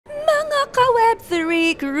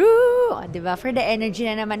crew! O, diba? For the energy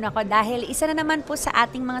na naman ako dahil isa na naman po sa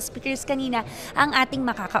ating mga speakers kanina ang ating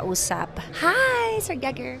makakausap. Hi, Sir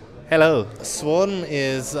Gregor! Hello. Swarm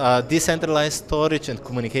is a decentralized storage and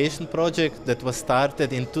communication project that was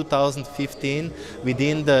started in 2015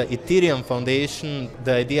 within the Ethereum Foundation.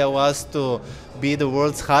 The idea was to be the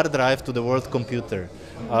world's hard drive to the world computer.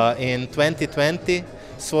 In 2020,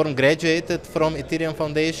 Swarm graduated from Ethereum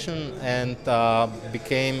Foundation and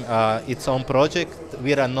became its own project.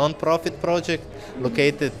 We're a non-profit project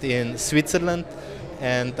located in Switzerland,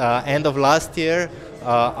 and end of last year,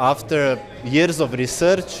 after years of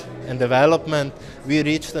research and development, we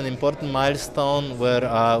reached an important milestone where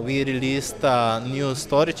we released new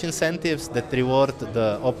storage incentives that reward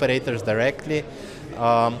the operators directly.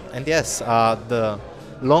 And yes, the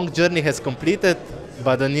long journey has completed,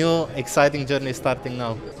 but a new exciting journey is starting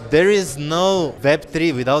now. There is no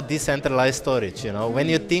Web3 without decentralized storage. You know, when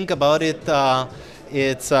you think about it,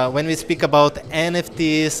 it's when we speak about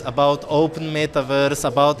NFTs, about open metaverse,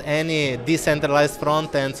 about any decentralized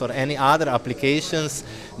front ends or any other applications,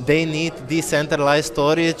 they need decentralized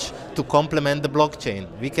storage to complement the blockchain.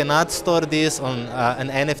 We cannot store this on an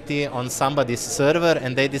NFT on somebody's server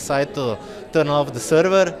and they decide to turn off the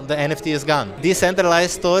server, the NFT is gone.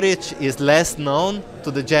 Decentralized storage is less known to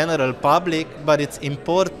the general public, but it's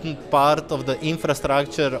important part of the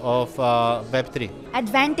infrastructure of Web3.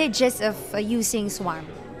 Advantages of using Swarm.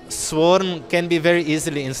 Swarm can be very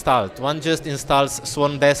easily installed. One just installs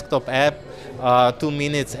Swarm desktop app, 2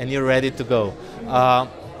 minutes and you're ready to go.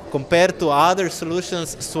 Compared to other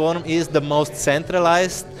solutions, Swarm is the most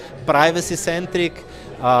centralized, privacy-centric,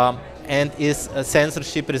 and is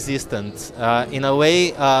censorship resistant. In a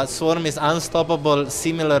way, Swarm is unstoppable,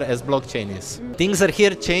 similar as blockchain is. Things are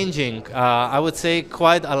here changing, I would say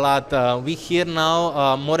quite a lot. We hear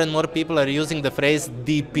now more and more people are using the phrase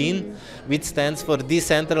DPIN, which stands for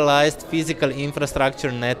Decentralized Physical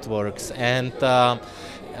Infrastructure Networks. And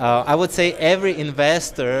I would say every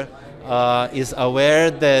investor is aware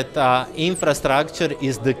that infrastructure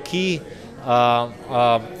is the key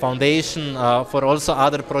foundation for also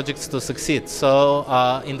other projects to succeed. So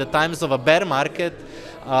in the times of a bear market,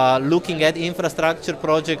 looking at infrastructure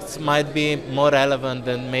projects might be more relevant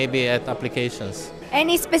than maybe at applications.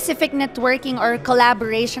 Any specific networking or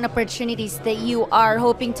collaboration opportunities that you are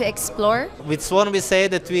hoping to explore? With Swarm, we say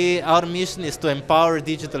that our mission is to empower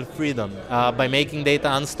digital freedom by making data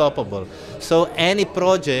unstoppable. So any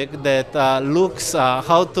project that looks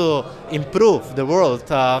how to improve the world,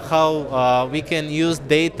 how we can use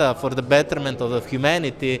data for the betterment of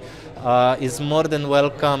humanity, is more than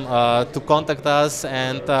welcome to contact us,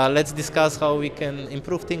 and let's discuss how we can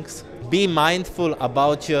improve things. Be mindful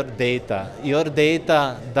about your data. Your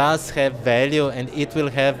data does have value and it will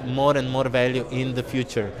have more and more value in the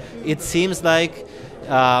future. It seems like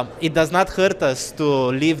it does not hurt us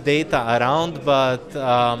to leave data around, but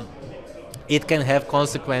it can have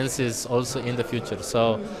consequences also in the future.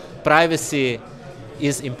 So privacy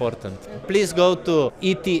is important. Please go to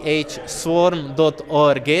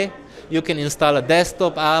ethswarm.org. You can install a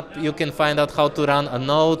desktop app, you can find out how to run a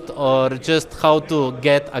node, or just how to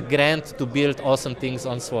get a grant to build awesome things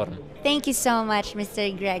on Swarm. Thank you so much,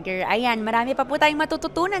 Mr. Gregor. Ayan, marami pa po tayong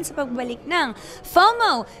matututunan sa pagbalik ng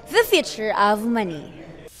FOMO, the future of money.